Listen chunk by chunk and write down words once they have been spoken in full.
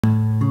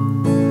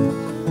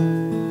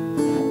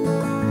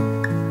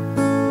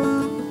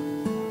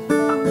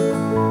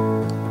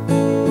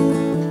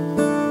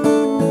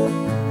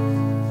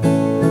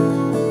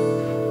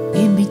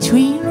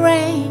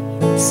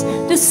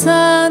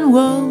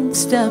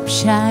stop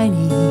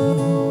shining,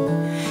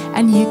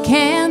 and you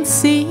can't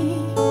see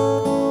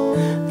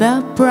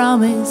the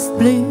promised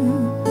blue.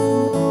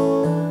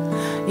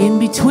 In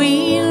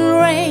between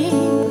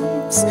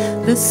rains,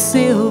 the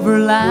silver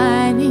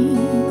lining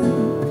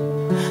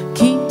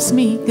keeps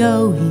me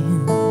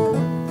going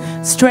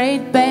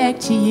straight back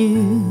to you.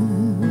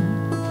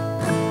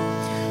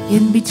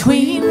 In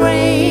between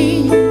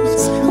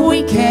rains,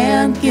 we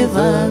can't give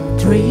up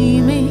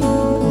dreaming,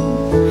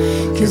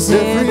 'cause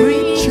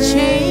every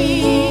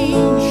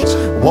change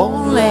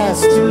won't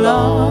last too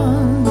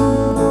long.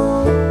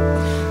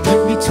 In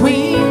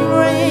between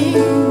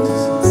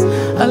rains,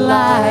 a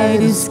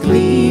light is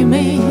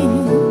gleaming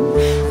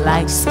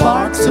like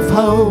sparks of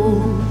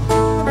hope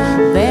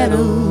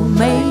that'll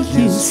make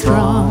you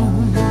strong.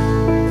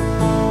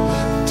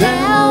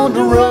 Down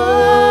the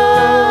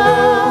road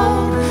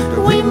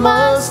we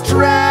must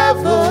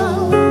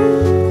travel,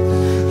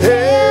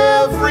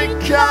 every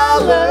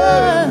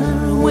color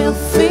will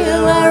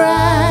fill our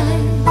eyes.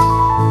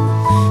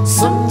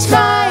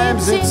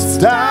 Sometimes it's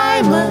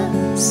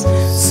diamonds,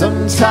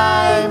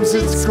 sometimes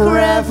it's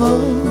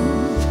gravel,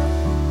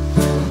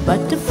 but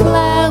the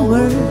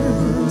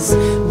flowers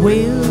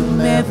will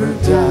never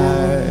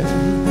die.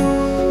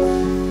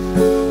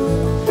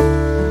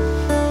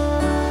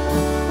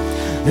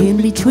 In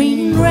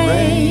between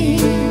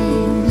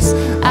rains,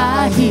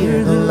 I hear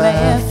the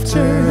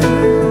laughter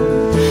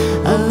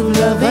of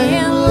love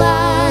and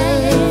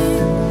life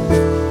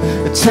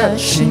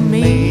touching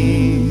me.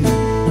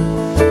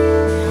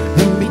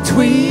 In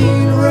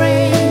between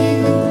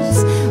rains,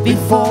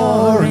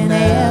 before and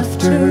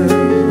after,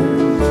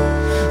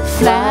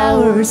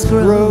 flowers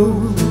grow,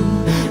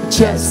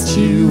 just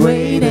you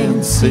wait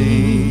and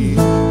see.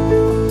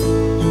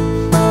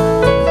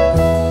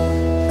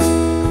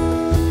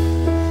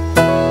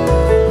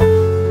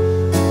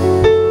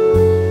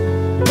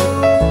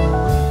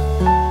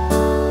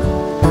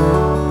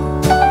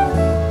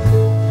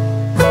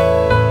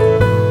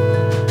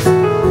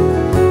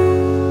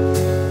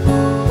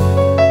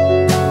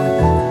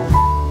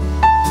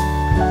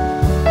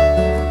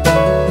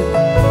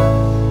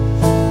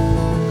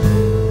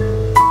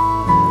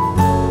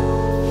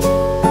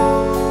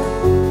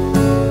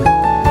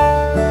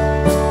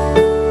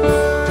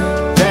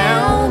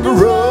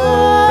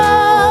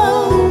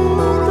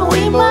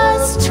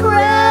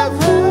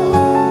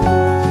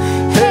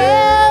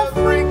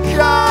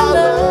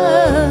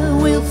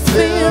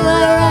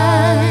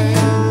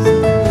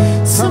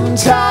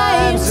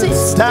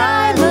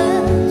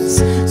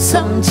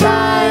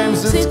 Sometimes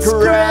it's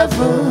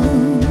gravel,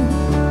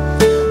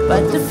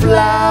 but the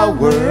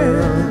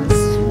flowers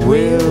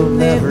will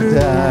never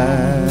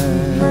die.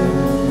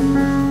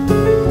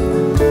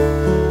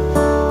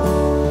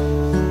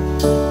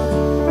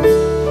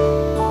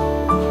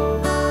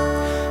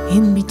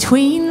 In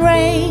between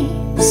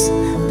rains,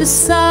 the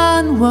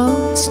sun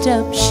won't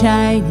stop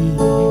shining,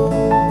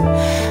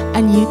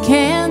 and you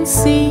can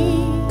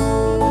see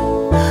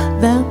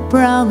the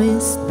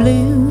promised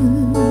blue.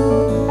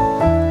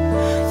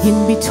 In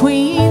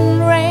between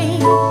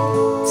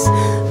rains,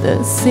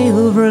 the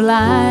silver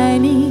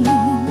lining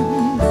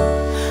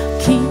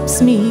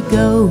keeps me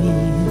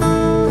going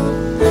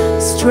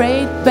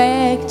straight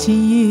back to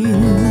you.